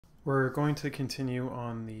We're going to continue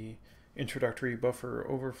on the introductory buffer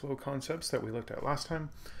overflow concepts that we looked at last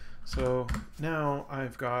time. So now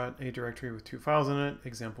I've got a directory with two files in it,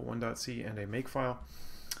 example1.c and a makefile.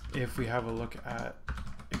 If we have a look at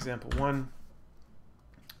example1,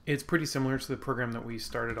 it's pretty similar to the program that we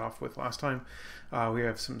started off with last time. We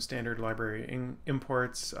have some standard library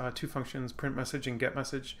imports, two functions, print message and get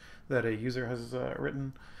message, that a user has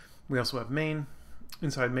written. We also have main.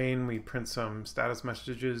 Inside main, we print some status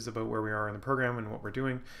messages about where we are in the program and what we're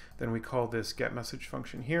doing. Then we call this get message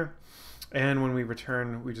function here. And when we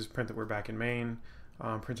return, we just print that we're back in main,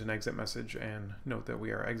 print an exit message, and note that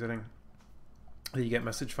we are exiting. The get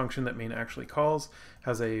message function that main actually calls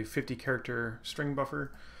has a 50-character string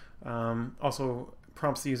buffer. Also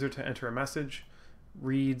prompts the user to enter a message,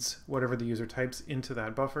 reads whatever the user types into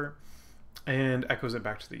that buffer, and echoes it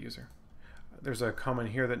back to the user. There's a comment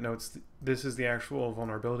here that notes this is the actual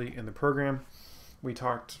vulnerability in the program. We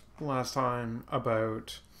talked last time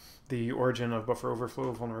about the origin of buffer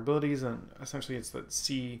overflow vulnerabilities, and essentially it's that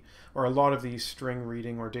C, or a lot of these string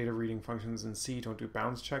reading or data reading functions in C don't do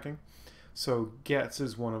bounds checking. So gets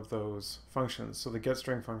is one of those functions. So the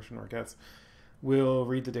getString function, or gets, will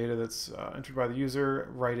read the data that's entered by the user,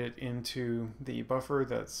 write it into the buffer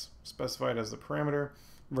that's specified as the parameter,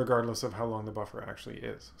 regardless of how long the buffer actually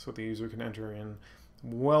is. So the user can enter in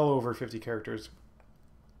well over 50 characters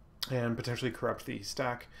and potentially corrupt the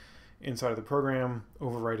stack inside of the program,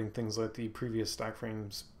 overwriting things like the previous stack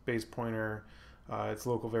frame's base pointer, its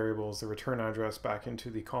local variables, the return address back into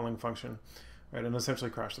the calling function, right, and essentially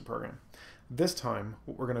crash the program. This time,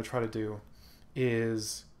 what we're going to try to do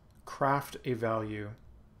is craft a value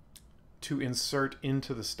to insert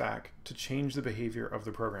into the stack to change the behavior of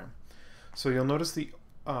the program. So you'll notice the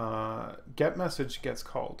get message gets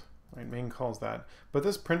called, right? Main calls that, but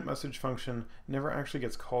this print message function never actually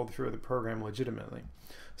gets called through the program legitimately.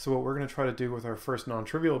 So what we're going to try to do with our first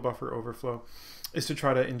non-trivial buffer overflow is to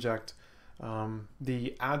try to inject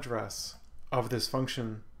the address of this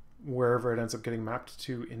function wherever it ends up getting mapped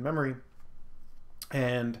to in memory.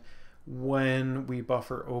 And when we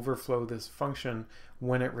buffer overflow this function,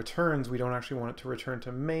 when it returns, we don't actually want it to return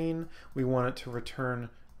to main. We want it to return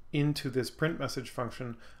into this print message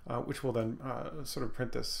function, which will then sort of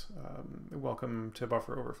print this welcome to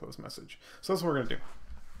buffer overflows message. So that's what we're going to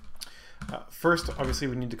do. First, obviously,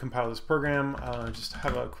 we need to compile this program. Just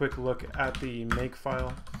have a quick look at the make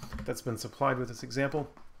file that's been supplied with this example.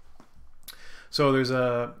 So there's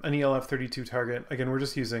an ELF32 target. Again, we're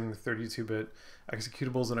just using 32-bit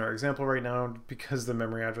executables in our example right now because the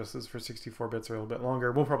memory addresses for 64 bits are a little bit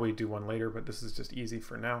longer. We'll probably do one later, but this is just easy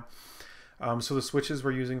for now. So the switches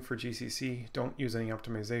we're using for GCC don't use any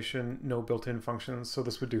optimization, no built-in functions. So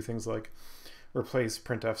this would do things like replace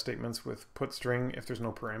printf statements with put string if there's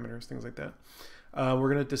no parameters, things like that.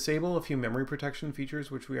 We're going to disable a few memory protection features,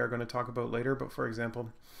 which we are going to talk about later. But for example,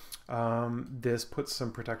 this puts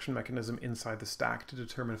some protection mechanism inside the stack to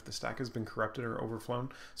determine if the stack has been corrupted or overflown.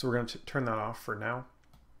 So we're going to turn that off for now.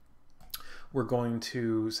 We're going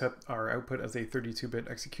to set our output as a 32-bit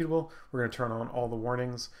executable. We're going to turn on all the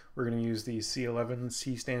warnings. We're going to use the C11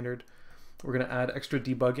 C standard. We're going to add extra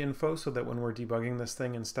debug info so that when we're debugging this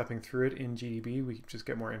thing and stepping through it in GDB, we just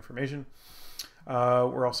get more information.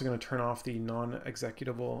 We're also going to turn off the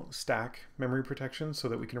non-executable stack memory protection so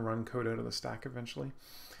that we can run code out of the stack eventually.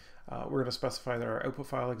 We're going to specify that our output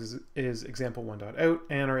file is example1.out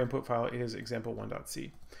and our input file is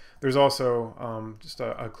example1.c. There's also just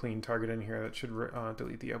a clean target in here that should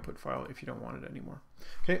delete the output file if you don't want it anymore.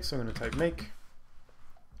 Okay, so I'm going to type make.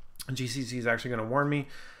 GCC is actually going to warn me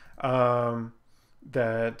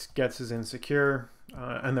that gets is insecure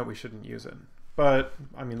and that we shouldn't use it. But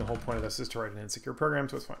I mean, the whole point of this is to write an insecure program,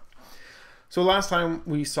 so it's fine. So last time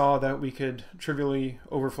we saw that we could trivially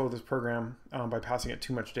overflow this program by passing it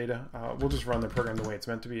too much data. We'll just run the program the way it's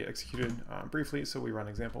meant to be executed briefly. So we run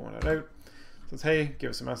example1.out. Says, hey,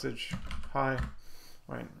 give us a message, hi,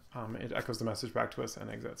 right? It echoes the message back to us and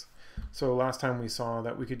exits. So last time we saw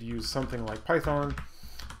that we could use something like Python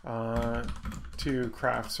to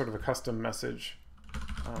craft sort of a custom message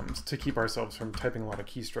to keep ourselves from typing a lot of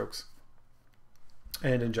keystrokes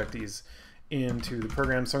and inject these into the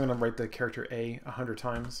program. So I'm going to write the character A 100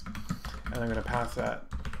 times, and I'm going to pass that.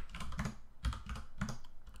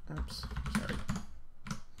 Oops, sorry.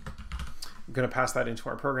 I'm going to pass that into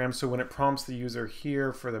our program. So when it prompts the user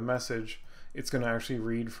here for the message, it's going to actually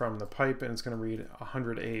read from the pipe, and it's going to read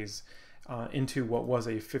 100 A's into what was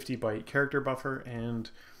a 50-byte character buffer and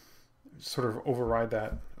sort of override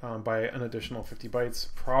that by an additional 50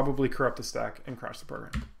 bytes, probably corrupt the stack and crash the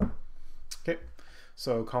program. Okay.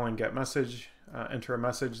 So calling get message, enter a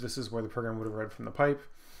message. This is where the program would have read from the pipe.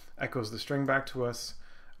 echoes the string back to us,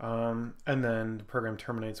 and then the program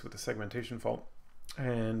terminates with a segmentation fault.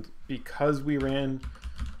 And because we ran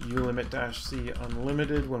ulimit-c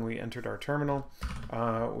unlimited when we entered our terminal,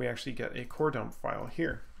 we actually get a core dump file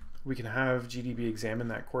here. We can have GDB examine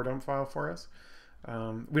that core dump file for us.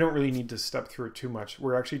 We don't really need to step through it too much.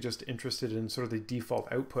 We're actually just interested in sort of the default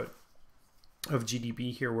output of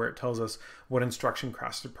GDB here, where it tells us what instruction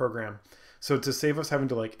crashed the program. So to save us having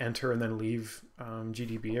to like enter and then leave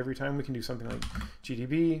GDB every time, we can do something like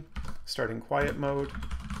GDB start in quiet mode,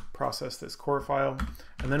 process this core file,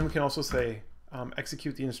 and then we can also say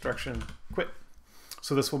execute the instruction quit.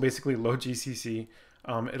 So this will basically load GCC.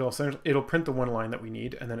 It'll print the one line that we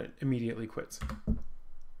need, and then it immediately quits.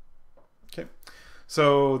 Okay,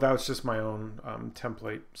 so that was just my own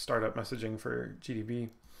template startup messaging for GDB.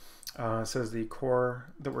 It says the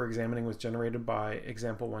core that we're examining was generated by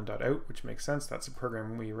example1.out, which makes sense. That's a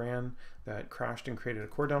program we ran that crashed and created a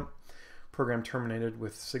core dump. Program terminated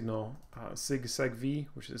with signal sig segv,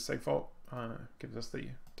 which is segfault, gives us the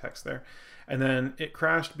text there. And then it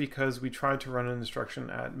crashed because we tried to run an instruction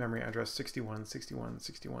at memory address 61, 61,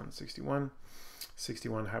 61, 61.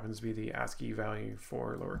 61 happens to be the ASCII value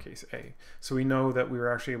for lowercase a. So we know that we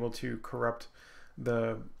were actually able to corrupt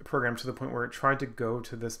the program to the point where it tried to go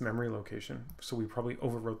to this memory location. So we probably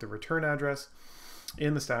overwrote the return address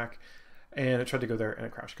in the stack, and it tried to go there and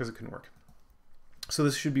it crashed because it couldn't work. So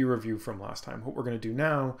this should be a review from last time. What we're going to do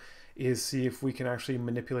now is see if we can actually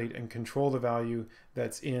manipulate and control the value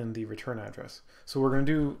that's in the return address. So what we're going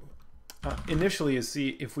to do initially is see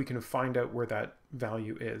if we can find out where that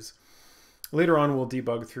value is. Later on, we'll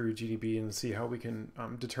debug through GDB and see how we can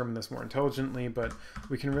determine this more intelligently, but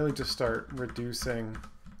we can really just start reducing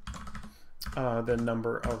the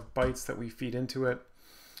number of bytes that we feed into it,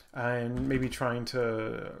 and maybe trying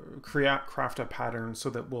to craft a pattern so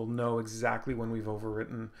that we'll know exactly when we've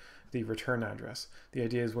overwritten the return address. The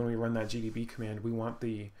idea is when we run that GDB command, we want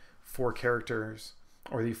the 4 characters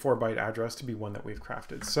or the 4-byte address to be one that we've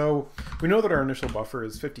crafted. So we know that our initial buffer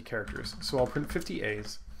is 50 characters. So I'll print 50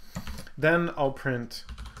 A's. Then I'll print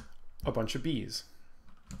a bunch of B's,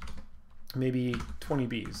 maybe 20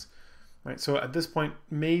 B's, right? So at this point,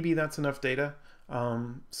 maybe that's enough data.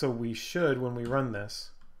 So we should, when we run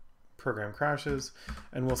this, program crashes,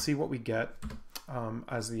 and we'll see what we get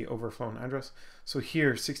as the overflown address. So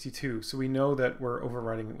here, 62. So we know that we're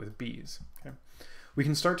overriding it with B's. Okay. We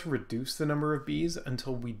can start to reduce the number of B's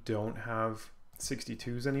until we don't have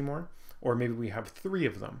 62s anymore, or maybe we have 3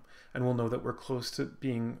 of them, and we'll know that we're close to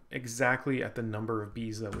being exactly at the number of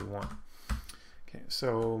B's that we want. Okay,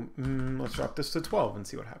 so let's drop this to 12 and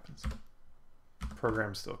see what happens.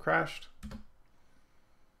 Program still crashed.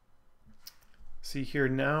 See here,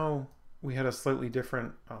 now we had a slightly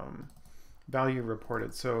different value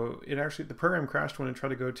reported. So it actually, the program crashed when it tried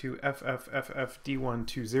to go to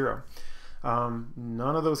FFFFD120.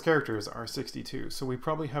 None of those characters are 62, so we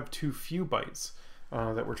probably have too few bytes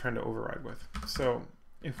that we're trying to override with. So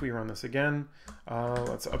if we run this again,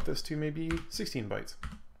 let's up this to maybe 16 bytes.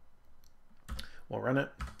 We'll run it.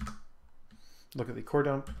 Look at the core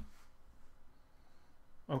dump.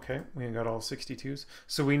 Okay, we got all 62s.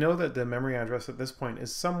 So we know that the memory address at this point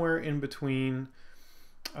is somewhere in between,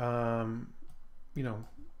 12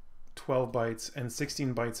 bytes and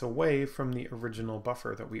 16 bytes away from the original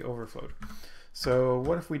buffer that we overflowed. So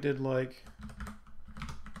what if we did like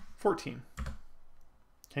 14?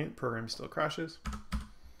 Okay, the program still crashes.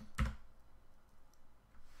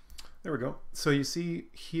 There we go. So you see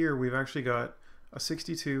here we've actually got a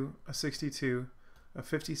 62, a 62, a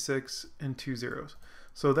 56, and 2 zeros.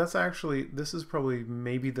 So that's actually, this is probably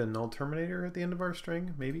maybe the null terminator at the end of our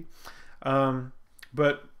string, maybe.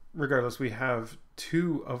 But regardless, we have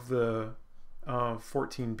 2 of the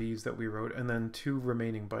 14 B's that we wrote, and then 2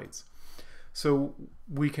 remaining bytes. So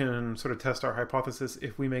we can sort of test our hypothesis.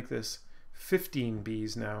 If we make this 15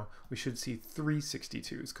 B's now, we should see 3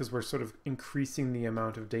 62s, because we're sort of increasing the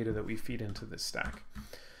amount of data that we feed into this stack.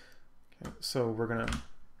 Okay, so we're going to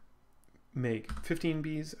make 15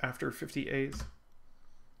 B's after 50 A's.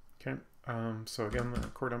 Okay, so again, the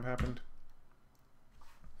core dump happened.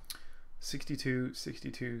 62,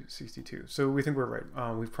 62, 62. So we think we're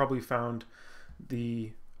right. We've probably found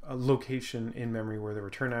the location in memory where the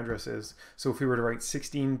return address is. So if we were to write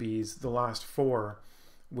 16 B's, the last 4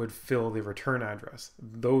 would fill the return address.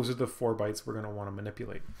 Those are the 4 bytes we're going to want to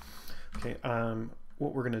manipulate. Okay,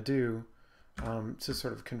 what we're going to do to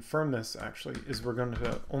sort of confirm this actually is we're going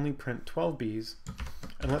to only print 12 B's,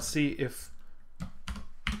 and let's see if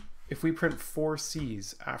we print 4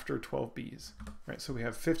 C's after 12 B's, right? So we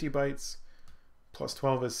have 50 bytes plus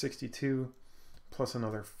 12 is 62, plus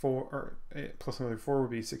another 4, or plus another 4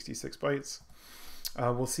 would be 66 bytes.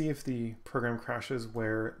 We'll see if the program crashes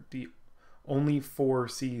where the only 4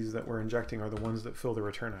 C's that we're injecting are the ones that fill the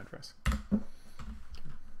return address.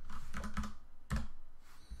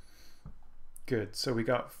 Good, so we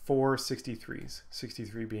got 4 63s,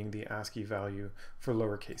 63 being the ASCII value for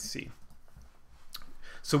lowercase c.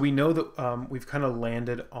 So we know that we've kind of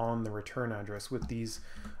landed on the return address with these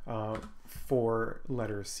 4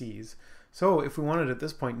 letter C's. So if we wanted at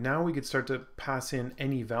this point, now we could start to pass in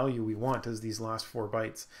any value we want as these last 4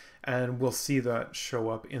 bytes, and we'll see that show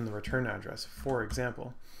up in the return address. For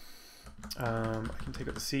example, I can take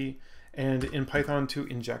out the C, and in Python to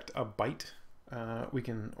inject a byte, we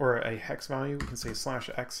can, or a hex value, we can say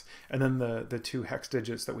 /x, and then the 2 hex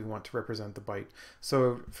digits that we want to represent the byte.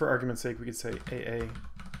 So for argument's sake, we could say AA,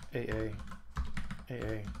 AA,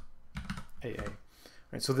 AA, AA.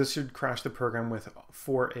 Right, so this should crash the program with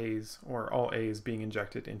 4 A's, or all A's being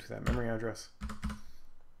injected into that memory address.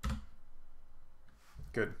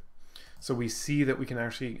 Good. So we see that we can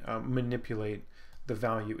actually manipulate the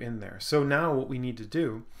value in there. So now what we need to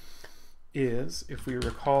do is, if we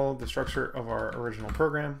recall the structure of our original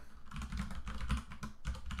program,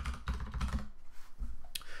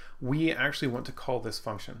 we actually want to call this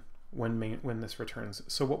function when this returns.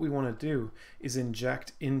 So what we want to do is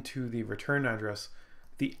inject into the return address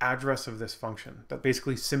the address of this function that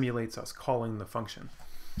basically simulates us calling the function.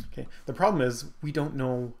 Okay. The problem is we don't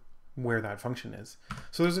know where that function is.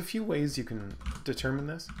 So there's a few ways you can determine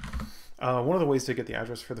this. One of the ways to get the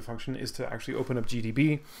address for the function is to actually open up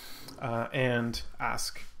GDB and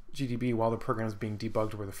ask GDB while the program is being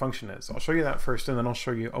debugged where the function is. I'll show you that first, and then I'll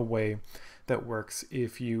show you a way that works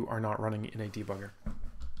if you are not running in a debugger.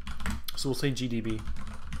 So we'll say GDB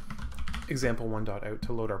example1.out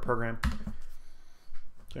to load our program.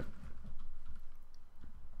 Okay.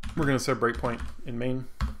 We're going to set a breakpoint in main,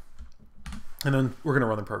 and then we're going to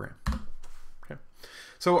run the program. Okay.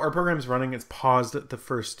 So our program is running. It's paused at the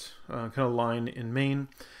first kind of line in main.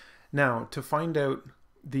 Now, to find out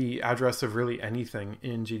the address of really anything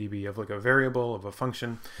in GDB, of like a variable, of a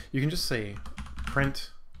function, you can just say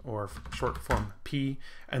print, or short form p,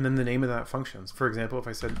 and then the name of that function. For example, if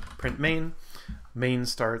I said print main, main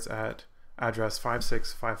starts at address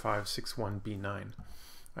 565561B9.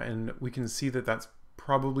 And we can see that that's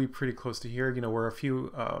probably pretty close to here. You know, we're a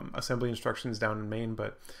few assembly instructions down in main,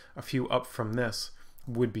 but a few up from this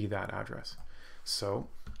would be that address. So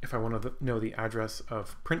if I want to know the address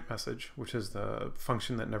of print message, which is the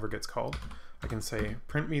function that never gets called, I can say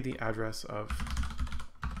print me the address of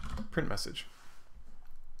print message.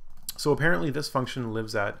 So apparently this function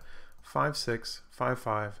lives at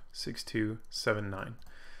 56556279.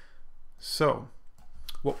 So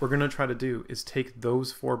what we're going to try to do is take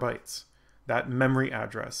those 4 bytes, that memory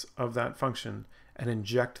address of that function, and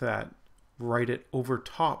inject that, write it over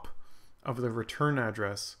top of the return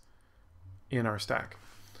address in our stack,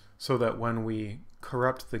 so that when we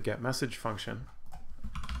corrupt the getMessage function,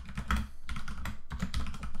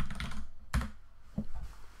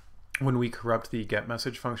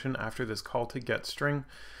 after this call to getString,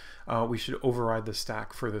 we should override the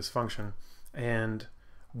stack for this function, and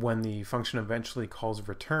when the function eventually calls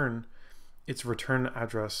return, its return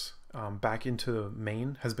address back into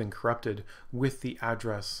main has been corrupted with the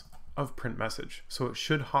address of print message. So it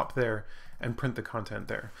should hop there and print the content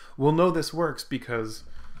there. We'll know this works because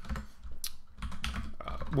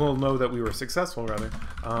we'll know that we were successful, rather,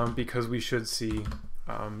 because we should see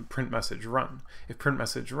print message run. If print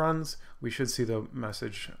message runs, we should see the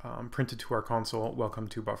message printed to our console, welcome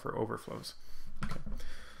to buffer overflows. Okay.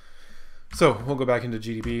 So we'll go back into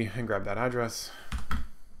GDB and grab that address.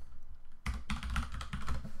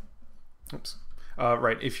 Oops.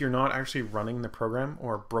 Right, if you're not actually running the program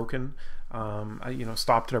or broken,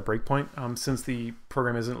 stopped at a breakpoint, since the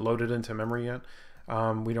program isn't loaded into memory yet,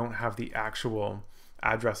 we don't have the actual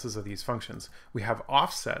addresses of these functions. We have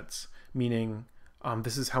offsets, meaning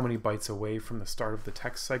this is how many bytes away from the start of the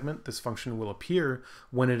text segment this function will appear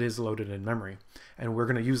when it is loaded in memory. And we're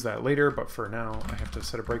going to use that later, but for now I have to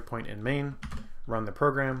set a breakpoint in main, run the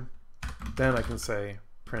program, then I can say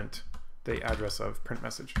print the address of print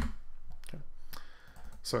message. Okay.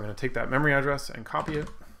 So I'm going to take that memory address and copy it,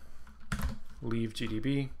 leave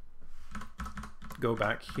GDB, go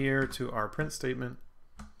back here to our print statement,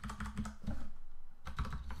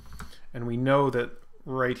 and we know that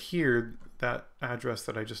right here that address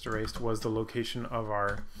that I just erased was the location of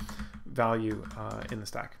our value in the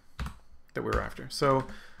stack that we were after. So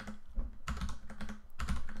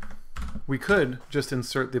we could just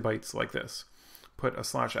insert the bytes like this. put a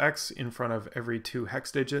 /x in front of every 2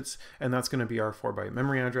 hex digits, and that's going to be our 4-byte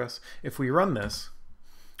memory address. If we run this,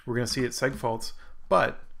 we're going to see it segfaults,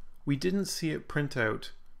 but we didn't see it print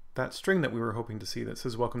out that string that we were hoping to see that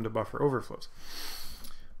says welcome to buffer overflows.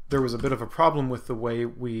 There was a bit of a problem with the way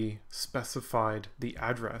we specified the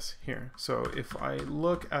address here. So if I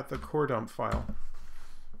look at the core dump file,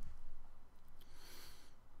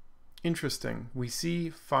 interesting, we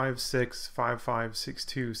see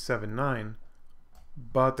 56556279,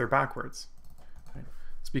 but they're backwards.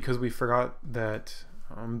 It's because we forgot that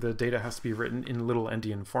the data has to be written in little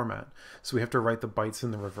endian format. So we have to write the bytes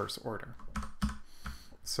in the reverse order.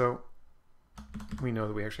 So we know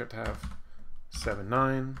that we actually have to have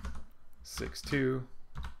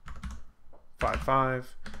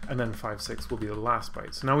 796255, and then 56 will be the last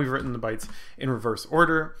byte. So now we've written the bytes in reverse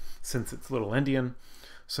order since it's little endian.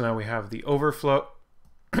 So now we have the overflow,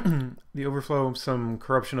 some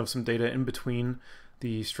corruption of some data in between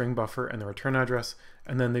the string buffer and the return address,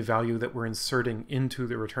 and then the value that we're inserting into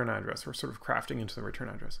the return address. We're sort of crafting into the return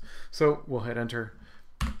address. So we'll hit enter.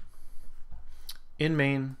 In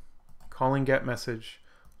main, calling get message,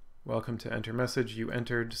 welcome to enter message. You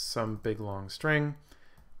entered some big long string,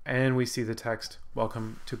 and we see the text,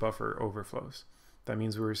 welcome to buffer overflows. That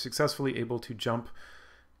means we were successfully able to jump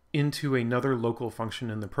into another local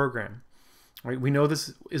function in the program. Right? We know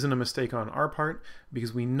this isn't a mistake on our part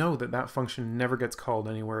because we know that that function never gets called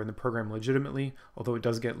anywhere in the program legitimately, although it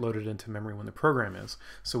does get loaded into memory when the program is.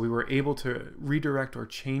 So we were able to redirect or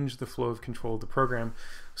change the flow of control of the program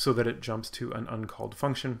so that it jumps to an uncalled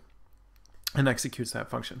function and executes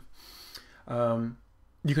that function.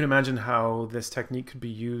 You can imagine how this technique could be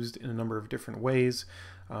used in a number of different ways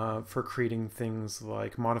for creating things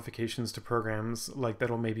like modifications to programs, like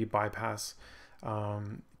that'll maybe bypass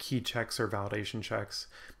key checks or validation checks,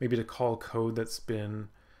 maybe to call code that's been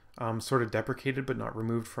sort of deprecated but not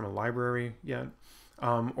removed from a library yet,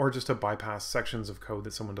 or just to bypass sections of code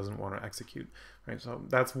that someone doesn't want to execute. Right? So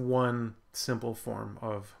that's one simple form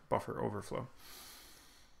of buffer overflow.